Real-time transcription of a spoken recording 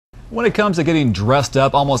When it comes to getting dressed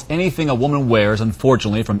up, almost anything a woman wears,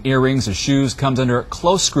 unfortunately, from earrings to shoes, comes under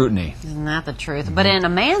close scrutiny. Isn't that the truth? But in a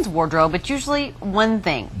man's wardrobe, it's usually one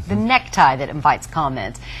thing, the necktie, that invites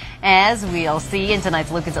comment. As we'll see in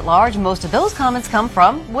tonight's Lukens at Large, most of those comments come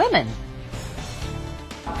from women.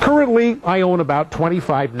 Currently, I own about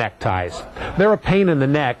 25 neckties. They're a pain in the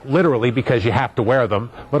neck, literally because you have to wear them,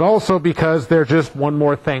 but also because they're just one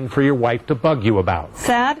more thing for your wife to bug you about.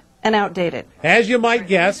 Sad and outdated. As you might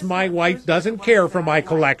guess, my wife doesn't care for my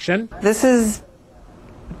collection. This is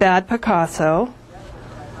bad Picasso.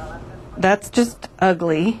 That's just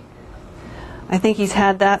ugly. I think he's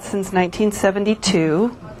had that since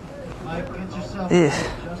 1972. Ugh.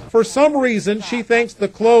 For some reason, she thinks the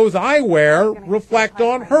clothes I wear reflect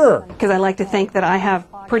on her. Because I like to think that I have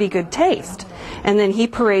pretty good taste. And then he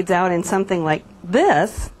parades out in something like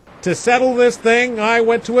this. To settle this thing, I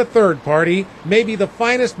went to a third party, maybe the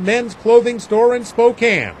finest men's clothing store in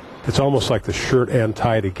Spokane. It's almost like the shirt and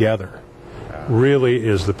tie together really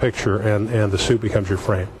is the picture, and the suit becomes your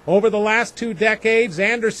frame. Over the last 2 decades,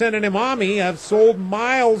 Anderson and Imami have sold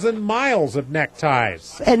miles and miles of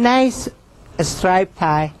neckties. A nice striped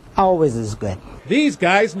tie always is good. These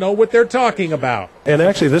guys know what they're talking about. And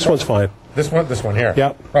actually, this one's fine. This one here?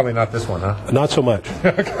 Yeah. Probably not this one, huh? Not so much.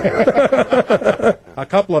 A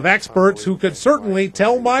couple of experts who could certainly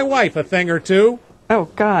tell my wife a thing or two. Oh,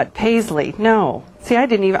 God, Paisley, no. See,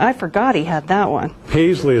 I forgot he had that one.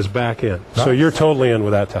 Paisley is back in, so you're totally in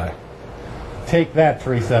with that tie. Take that,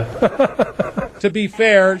 Teresa. To be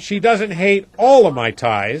fair, she doesn't hate all of my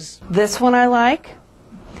ties. This one I like,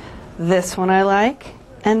 this one I like,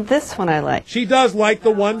 and this one I like. She does like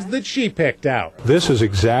the ones that she picked out. This is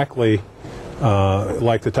exactly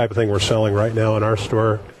like the type of thing we're selling right now in our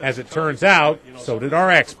store. As it turns out, so did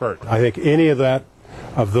our expert. I think any of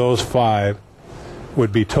those 5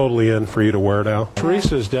 would be totally in for you to wear now.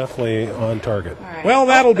 Teresa's definitely on target. Well,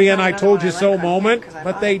 that'll be an I told you so moment,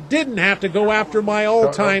 but they didn't have to go after my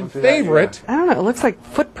all-time favorite. I don't know, it looks like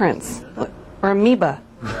footprints or amoeba.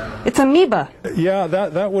 It's amoeba. Yeah,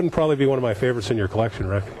 that wouldn't probably be one of my favorites in your collection,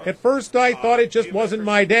 Rick. At first, I thought it just wasn't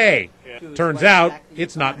my day. Turns out,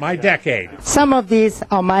 it's not my decade. Some of these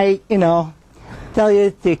I might, tell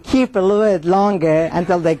you to keep a little bit longer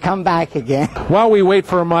until they come back again. While we wait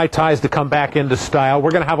for my ties to come back into style,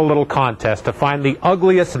 we're going to have a little contest to find the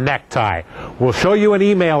ugliest necktie. We'll show you an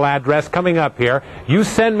email address coming up here. You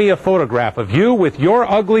send me a photograph of you with your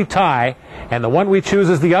ugly tie, and the one we choose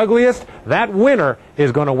as the ugliest, that winner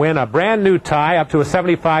is going to win a brand new tie up to a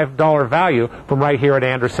 $75 value from right here at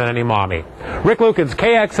Anderson and Imami. Rick Lukens,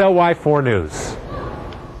 KXLY 4 News.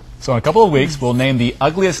 So in a couple of weeks, we'll name the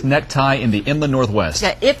ugliest necktie in the Inland Northwest.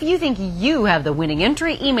 Yeah, if you think you have the winning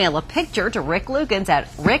entry, email a picture to Rick Lukens at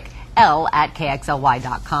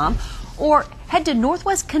rickl@kxly.com or head to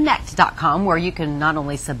northwestconnect.com where you can not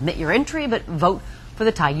only submit your entry but vote for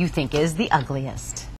the tie you think is the ugliest.